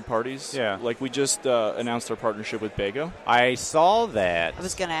are third parties. Yeah. Like we just announced our partnership with Bago. I saw that. I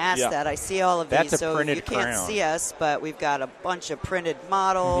was going to ask that. I see all of That's these. a So printed you can't crown. see us, but we've got a bunch of printed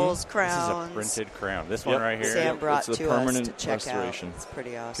models, crowns. This is a printed crown. This one right here. Sam brought it's a to us permanent to check restoration. out. It's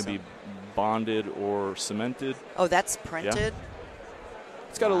pretty awesome. It can be bonded or cemented. Oh, that's printed?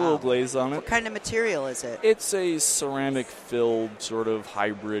 It's got a little glaze on it. What kind of material is it? It's a ceramic-filled sort of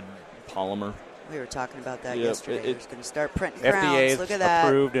hybrid polymer. We were talking about that Yep, yesterday. It's going to start printing crowns. FDA Look at that.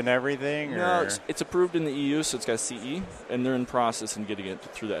 approved and everything? No, or? it's approved in the EU, so it's got CE, and they're in process and getting it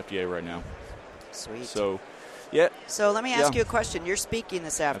through the FDA right now. Sweet. So let me ask you a question. You're speaking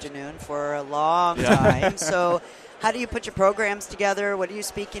this afternoon for a long time. So how do you put your programs together? What are you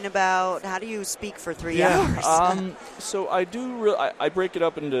speaking about? How do you speak for 3 hours? So I do. I break it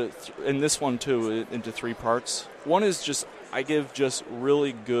up into in this one too into 3 parts. One is just I give just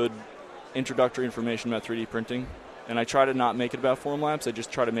really good introductory information about 3D printing, and I try to not make it about Formlabs. I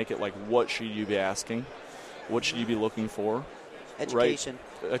just try to make it like, what should you be asking? What should you be looking for? Education.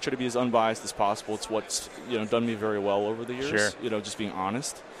 Right? I try to be as unbiased as possible. It's what's done me very well over the years. Sure. Just being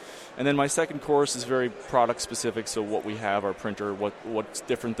honest. And then my second course is very product specific. So what we have, our printer, what's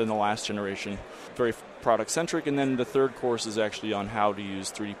different than the last generation, very product centric. And then the third course is actually on how to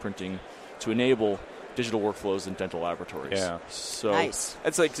use 3D printing to enable digital workflows in dental laboratories. Yeah. So nice.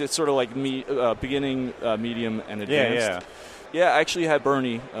 It's sort of like beginning, medium, and advanced. Yeah. I actually had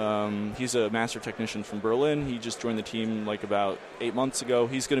Bernie. He's a master technician from Berlin. He just joined the team like about 8 months ago.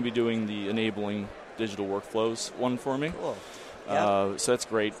 He's going to be doing the enabling digital workflows one for me. Cool. Yep. So that's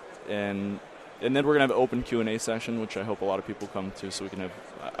great. And then we're going to have an open Q&A session, which I hope a lot of people come to, so we can have.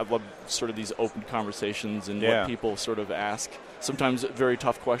 I love sort of these open conversations and what people sort of ask. Sometimes very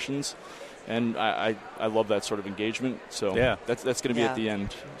tough questions. And I love that sort of engagement. So that's going to be at the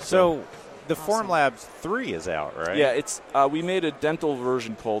end. So the Formlabs 3 is out, right? Yeah, it's we made a dental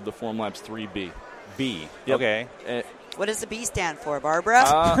version called the Formlabs 3B. B. Yep. Okay. What does the B stand for, Barbara?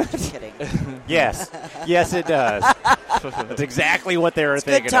 Just kidding. Yes, it does. That's exactly what they were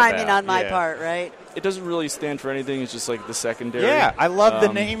thinking good timing about. on my part, right? It doesn't really stand for anything. It's just like the secondary. Yeah, I love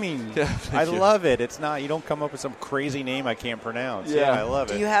the naming. I you. love it. It's not, you don't come up with some crazy name I can't pronounce. Yeah, I love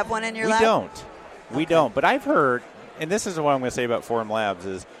it. Do you have one in your we lab? don't. We don't. But I've heard, and this is what I'm going to say about Formlabs,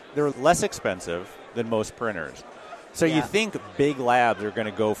 is they're less expensive than most printers. So you think big labs are going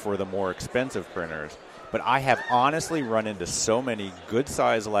to go for the more expensive printers. But I have honestly run into so many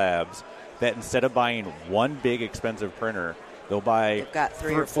good-sized labs that instead of buying one big expensive printer, they'll buy got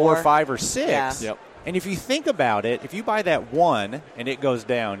 3 or 4 or 4. 5 or 6. Yeah. Yep. And if you think about it, if you buy that one and it goes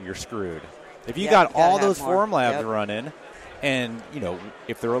down, you're screwed. If you Yep, got you gotta all have those more. Formlabs running, and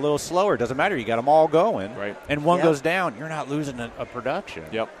if they're a little slower, it doesn't matter. You got them all going, right? And one goes down, you're not losing a production.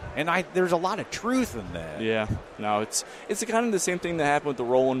 Yep. And there's a lot of truth in that. Yeah. No, it's kind of the same thing that happened with the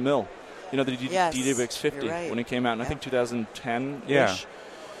Roland Mill. The Yes, DWX 50 you're right. when it came out in I think 2010-ish. Yeah.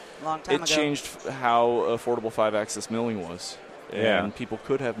 Long time It ago. changed how affordable 5-axis milling was, and people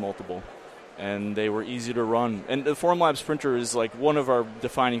could have multiple, and they were easy to run. And the Formlabs printer is like one of our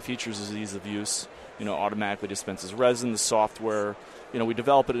defining features is ease of use. Automatically dispenses resin. The software, we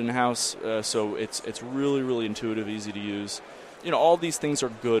develop it in house, so it's really really intuitive, easy to use. All these things are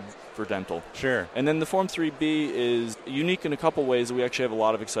good for dental. Sure. And then the Form 3B is unique in a couple ways. We actually have a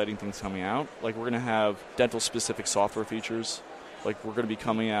lot of exciting things coming out. Like we're going to have dental-specific software features. Like we're going to be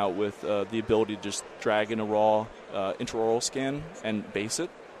coming out with the ability to just drag in a raw intraoral scan and base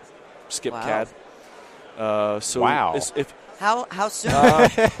it, skip CAD. Wow. How soon?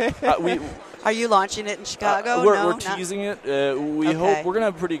 Are you launching it in Chicago? We're teasing it. We hope we're going to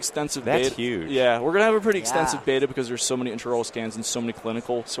have a pretty extensive beta. That's huge. Yeah, we're going to have a pretty extensive beta because there's so many intraoral scans and so many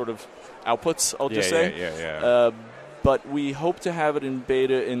clinical sort of outputs, I'll just say. Yeah. But we hope to have it in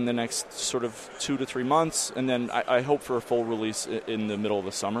beta in the next sort of 2 to 3 months, and then I hope for a full release in the middle of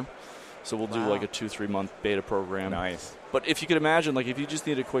the summer. So we'll do like a 2-3 month beta program. Nice. But if you could imagine, like if you just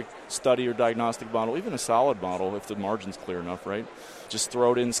need a quick study or diagnostic model, even a solid model, if the margin's clear enough, right? Just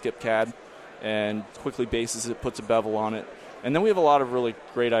throw it in SkipCAD and quickly bases it, puts a bevel on it. And then we have a lot of really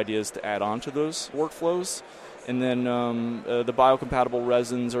great ideas to add on to those workflows. And then the biocompatible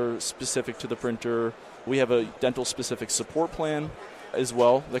resins are specific to the printer. We have a dental-specific support plan as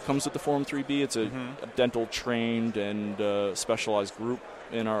well that comes with the Form 3B. It's a dental-trained and specialized group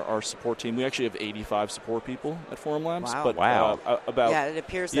in our support team. We actually have 85 support people at Forum Labs. Wow. But, yeah, it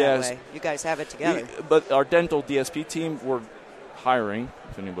appears that way. You guys have it together. But our dental DSP team, we're hiring,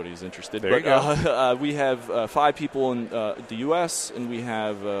 if anybody's interested. There you go. We have 5 people in the U.S., and we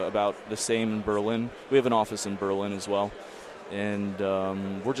have about the same in Berlin. We have an office in Berlin as well. And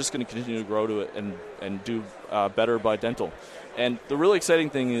we're just going to continue to grow to it and do better by dental. And the really exciting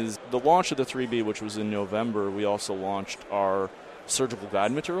thing is the launch of the 3B, which was in November, we also launched our surgical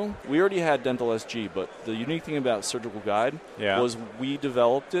guide material. We already had Dental SG, but the unique thing about surgical guide was we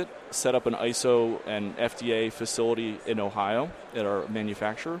developed it, set up an ISO and FDA facility in Ohio at our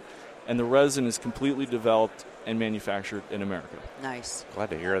manufacturer, and the resin is completely developed and manufactured in America. Nice.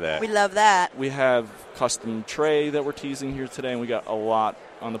 Glad to hear that. We love that. We have custom tray that we're teasing here today, and we got a lot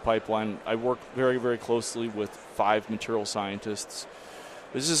on the pipeline. I work very, very closely with 5 material scientists.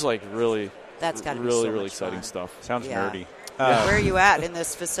 This is like really, that's gotta really, be so really much exciting fun. stuff. Sounds nerdy. Where are you at in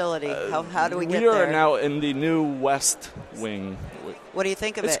this facility? How do we get there? We are now in the new West Wing. What do you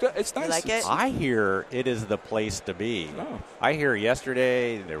think of it? It's nice. You like it? I hear it is the place to be. Oh. I hear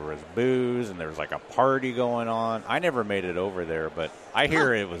yesterday there was booze and there was like a party going on. I never made it over there, but I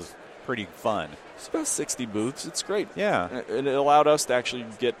hear it was pretty fun. It's about 60 booths. It's great. Yeah. And it allowed us to actually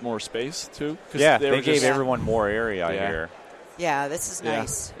get more space, too. Yeah, they gave everyone more area, I hear. Yeah, this is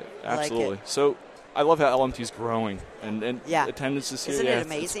nice. Absolutely. I like it. So I love how LMT is growing, and attendance is here. Isn't it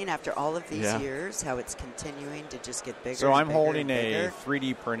amazing after all of these years how it's continuing to just get bigger? So I'm holding a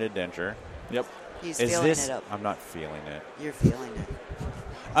 3D printed denture. Yep. He's feeling it up. I'm not feeling it. You're feeling it.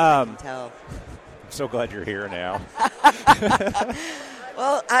 I can tell. I'm so glad you're here now.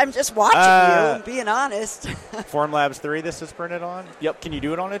 Well, I'm just watching you and being honest. Forum Labs 3 this is printed on? Yep. Can you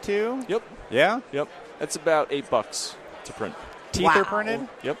do it on it too? Yep. Yeah? Yep. That's about $8 to print. Teeth are printed?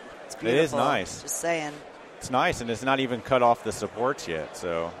 Yep. It's it is nice. Just saying. It's nice, and it's not even cut off the supports yet,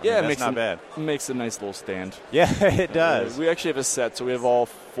 so that's not bad. It makes a nice little stand. Yeah, it does. We actually have a set, so we have all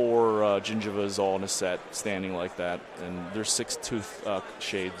 4 gingivas all in a set, standing like that, and there's 6 tooth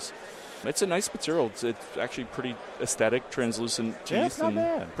shades. It's a nice material. It's actually pretty aesthetic, translucent teeth. Yeah, it's not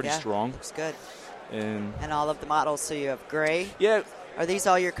bad. Pretty strong. Looks good. And all of the models, so you have gray? Yeah. Are these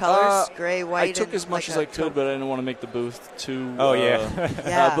all your colors? Gray, white, I took and as much as I could, but I didn't want to make the booth too... Oh,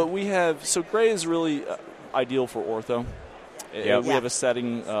 yeah. But we have... So gray is really ideal for ortho. We have a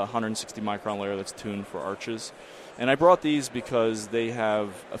setting 160 micron layer that's tuned for arches. And I brought these because they have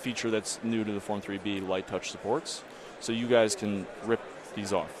a feature that's new to the Form 3B, light touch supports. So you guys can rip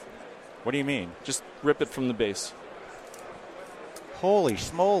these off. What do you mean? Just rip it from the base. Holy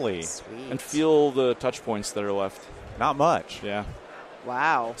smoly. Sweet. And feel the touch points that are left. Not much. Yeah.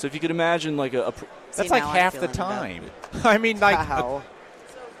 Wow. So if you could imagine like that's like half the time. I mean, like... Wow.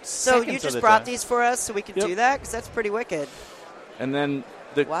 So you just brought these for us so we could do that? Because that's pretty wicked. And then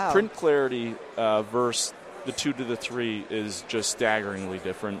the print clarity versus the 2 to the 3 is just staggeringly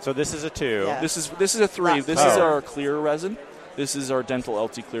different. So this is a 2. Yeah. This is a 3. This is our clear resin. This is our Dental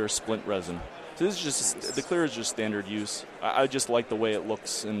LT Clear splint resin. So this is just the clear is just standard use. I just like the way it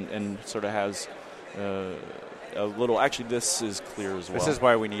looks and sort of has a little. Actually, this is clear as well. This is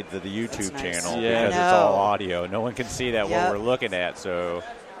why we need the YouTube channel Yeah. because it's all audio. No one can see that what we're looking at. So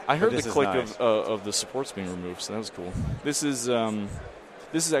I heard the click nice. of the supports being removed, so that was cool. This is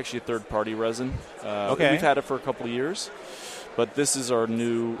actually a third-party resin. Okay. We've had it for a couple of years, but this is our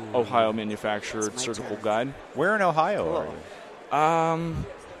new Ohio manufactured surgical guide. Where in Ohio are you?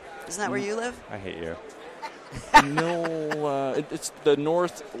 Isn't that where you live? I hate you. It's the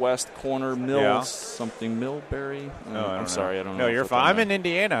northwest corner, something, Millbury. I'm sorry, I don't know. No, you're fine. I'm in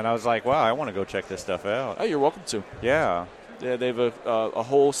Indiana, and I was like, wow, I want to go check this stuff out. Oh, you're welcome to. Yeah. Yeah, they have a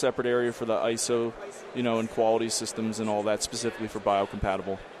whole separate area for the ISO, and quality systems and all that, specifically for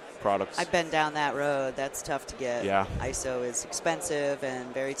biocompatible products. I've been down that road. That's tough to get. Yeah. ISO is expensive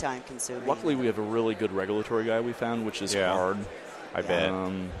and very time consuming. Luckily, we have a really good regulatory guy we found, which is hard. I bet.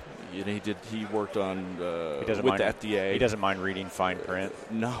 He worked on with the FDA. He doesn't mind reading fine print.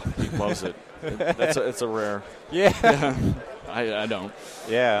 No, he loves it. It's a rare. Yeah. I don't.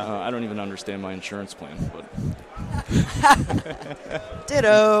 Yeah. I don't even understand my insurance plan, but.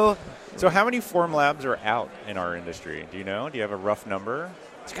 Ditto. So how many Formlabs are out in our industry? Do you know? Do you have a rough number?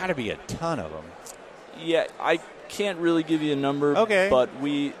 It's got to be a ton of them. Yeah, I can't really give you a number. Okay. But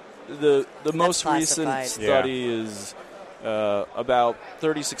the most recent study is about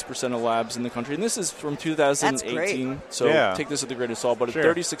 36% of labs in the country, and this is from 2018. So take this with a grain of salt. But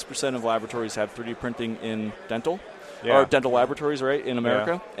 36% of laboratories have 3D printing in dental. Or dental laboratories, right, in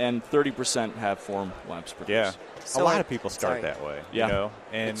America, and 30% have Form Labs produced. Yeah. So a lot of people start that way, you know.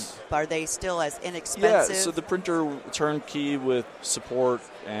 And are they still as inexpensive? Yeah, so the printer turnkey with support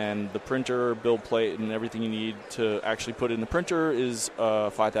and the printer, build plate, and everything you need to actually put in the printer is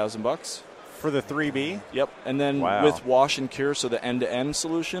 $5,000 for the 3B. Yep, and then with wash and cure, so the end-to-end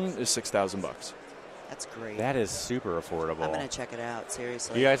solution is $6,000. That's great. That is super affordable. I'm going to check it out,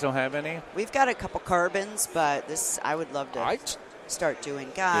 seriously. You guys don't have any? We've got a couple carbons, but I would love to start doing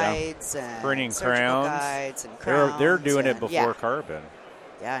guides and printing surgical crowns. Guides and crowns. They're doing it before carbon.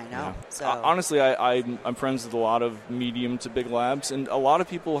 Yeah, I know. Yeah. So honestly, I'm friends with a lot of medium to big labs, and a lot of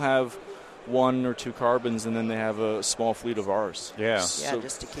people have 1 or 2 carbons, and then they have a small fleet of ours. Yeah. So,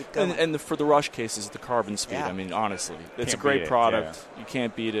 just to keep going. And for the rush cases, the carbon speed, I mean, honestly, it's a great product. You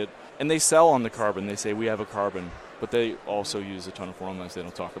can't beat it. And they sell on the carbon. They say, we have a carbon. But they also use a ton of Formlabs they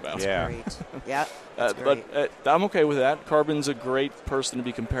don't talk about. That's great. Yeah, that's great. But I'm okay with that. Carbon's a great person to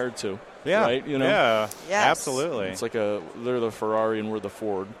be compared to. Yeah. Right? You know? Yeah. Yes. Absolutely. It's like they're the Ferrari and we're the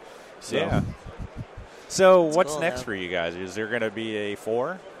Ford. So. Yeah. So that's what's cool, next though. for you guys? Is there going to be a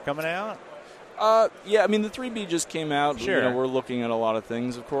 4 coming out? Yeah, I mean, the 3B just came out. Sure. You know, we're looking at a lot of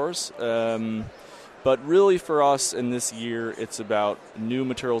things, of course. But really for us in this year, it's about new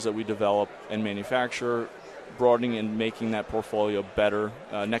materials that we develop and manufacture, broadening and making that portfolio better,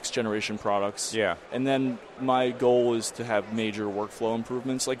 next generation products. Yeah. And then my goal is to have major workflow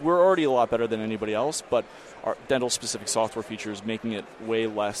improvements. Like, we're already a lot better than anybody else, but our dental-specific software features, making it way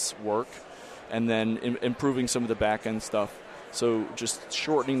less work, and then improving some of the back-end stuff. So just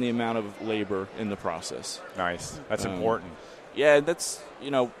shortening the amount of labor in the process. Nice. That's important. Yeah, that's,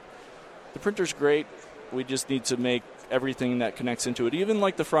 the printer's great. We just need to make everything that connects into it, even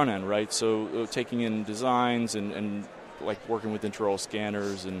like the front end, right? So taking in designs and like working with intraoral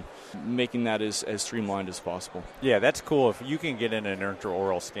scanners and making that as streamlined as possible. Yeah, that's cool. If you can get in an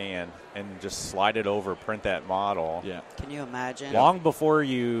intraoral scan and just slide it over, print that model. Yeah. Can you imagine? Long before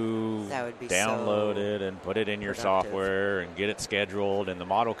you That would be download so it and put it in your productive. software and get it scheduled, and the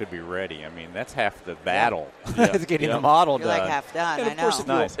model could be ready. I mean, that's half the battle. Yeah. Is getting Yeah. the model You're done. like half done. And I of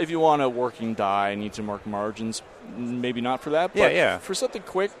know. course, if you want a working die and need to mark margins, maybe not for that. Yeah, But yeah. for something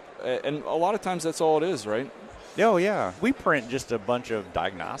quick, and a lot of times that's all it is, right? Oh, yeah. We print just a bunch of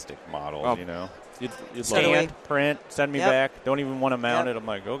diagnostic models, Oh, you know. You'd So do love we. it. Scan, print, send me Yep. back. Don't even want to mount Yep. it. I'm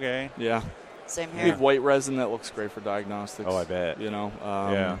like, okay. Yeah. Same We here. have white resin that looks great for diagnostics. Oh, I bet.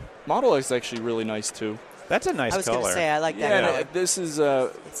 Yeah. Model is actually really nice, too. That's a nice I was color. going to say, I like that Yeah, color. this is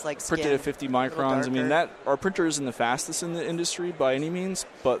It's like printed skin. at 50 A little microns. I mean, darker. our printer isn't the fastest in the industry by any means,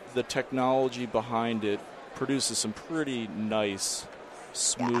 but the technology behind it produces some pretty nice,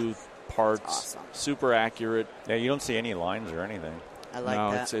 smooth parts. awesome. Super accurate. Yeah, you don't see any lines or anything. I like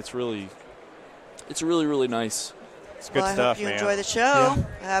No, that. it's really really nice. It's good well, stuff, I hope you man. enjoy the show.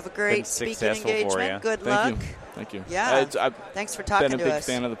 Have a great Been speaking successful for engagement. you. Good Thank luck. you. Thank you. Yeah. I've Thanks for talking been a to big us.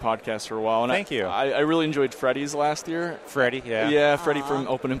 fan of the podcast for a while. And Thank you. I really enjoyed Freddie's last year. Freddie, yeah. Yeah, Freddie from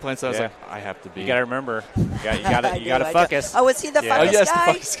Open Implants. I was Yeah. like, I have to be. You got to remember. You got I to you got to do. fuck us. Oh, was he the Yeah. Oh, fuckus yes, the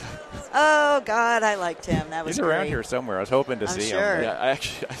guy? fucks guy. Oh, God, I liked him. That was He's around great. here somewhere. I was hoping to I'm see sure. him. Yeah, I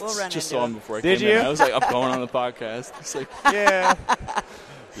actually We'll run just into saw him him. before I Did came in. you? I was like, I'm going on the podcast. It's like, Yeah.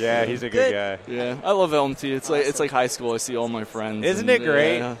 Yeah, he's a good guy. yeah, I love LMT. It's like high school. I see all my friends. Isn't and, it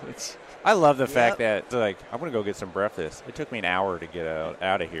great? Yeah, it's I love the fact that, like, I'm going to go get some breakfast. It took me an hour to get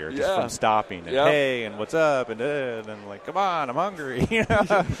out of here just Yeah. from stopping. And, Yep. hey, and what's up? And I'm like, come on, I'm hungry. You know,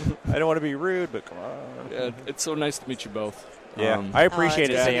 I don't want to be rude, but come on. yeah, it's so nice to meet you both. Yeah, I appreciate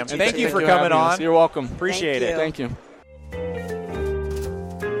it, it's Sam. good to Thank meet you you. for having coming us. on. You're welcome. Appreciate Thank it. you. Thank you.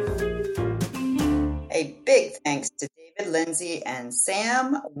 A big thanks to David Lindsay and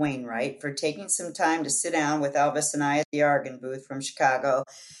Sam Wainwright for taking some time to sit down with Elvis and I at the Argon booth from Chicago.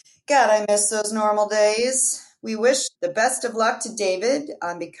 God, I miss those normal days. We wish the best of luck to David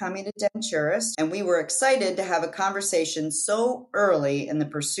on becoming a denturist, and we were excited to have a conversation so early in the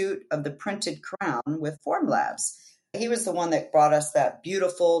pursuit of the printed crown with Formlabs. He was the one that brought us that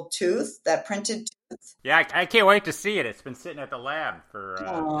beautiful tooth, that printed tooth Yeah, I can't wait to see it. It's been sitting at the lab for.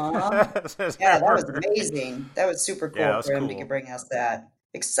 Yeah, that was amazing. That was super cool for him to bring us that.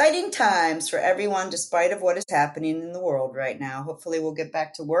 Exciting times for everyone, despite of what is happening in the world right now. Hopefully, we'll get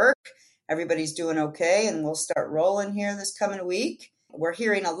back to work. Everybody's doing okay, and we'll start rolling here this coming week. We're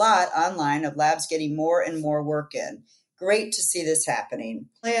hearing a lot online of labs getting more and more work in. Great to see this happening.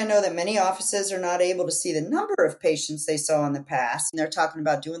 I know that many offices are not able to see the number of patients they saw in the past. And they're talking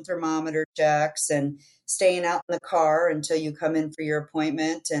about doing thermometer checks and staying out in the car until you come in for your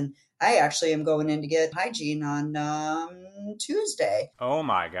appointment. And I actually am going in to get hygiene on Tuesday. Oh,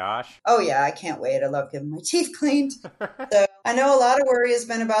 my gosh. Oh, yeah, I can't wait. I love getting my teeth cleaned. So I know a lot of worry has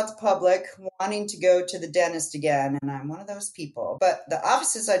been about the public wanting to go to the dentist again, and I'm one of those people. But the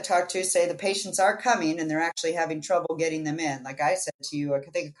offices I talk to say the patients are coming, and they're actually having trouble getting them in. Like I said to you, I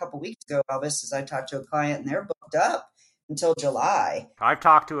think a couple weeks ago, Elvis, as I talked to a client, and they're booked up until July. I've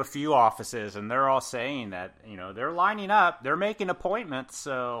talked to a few offices, and they're all saying that, they're lining up. They're making appointments,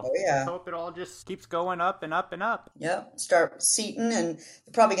 so I hope it all just keeps going up and up and up. Yep. Start seating, and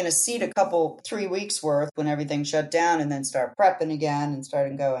they're probably going to seat a couple, 3 weeks worth when everything shut down, and then start prepping again and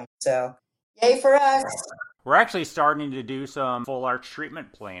starting going. So, yay for us. We're actually starting to do some full arch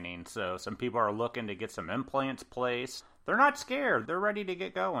treatment planning, so some people are looking to get some implants placed. They're not scared. They're ready to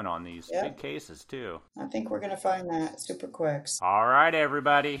get going on these big cases, too. I think we're going to find that super quick. All right,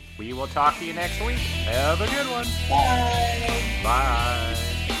 everybody. We will talk to you next week. Have a good one. Bye. Bye.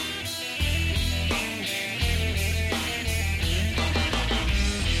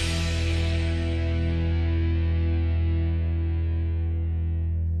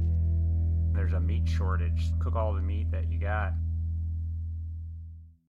 There's a meat shortage. Cook all the meat that you got.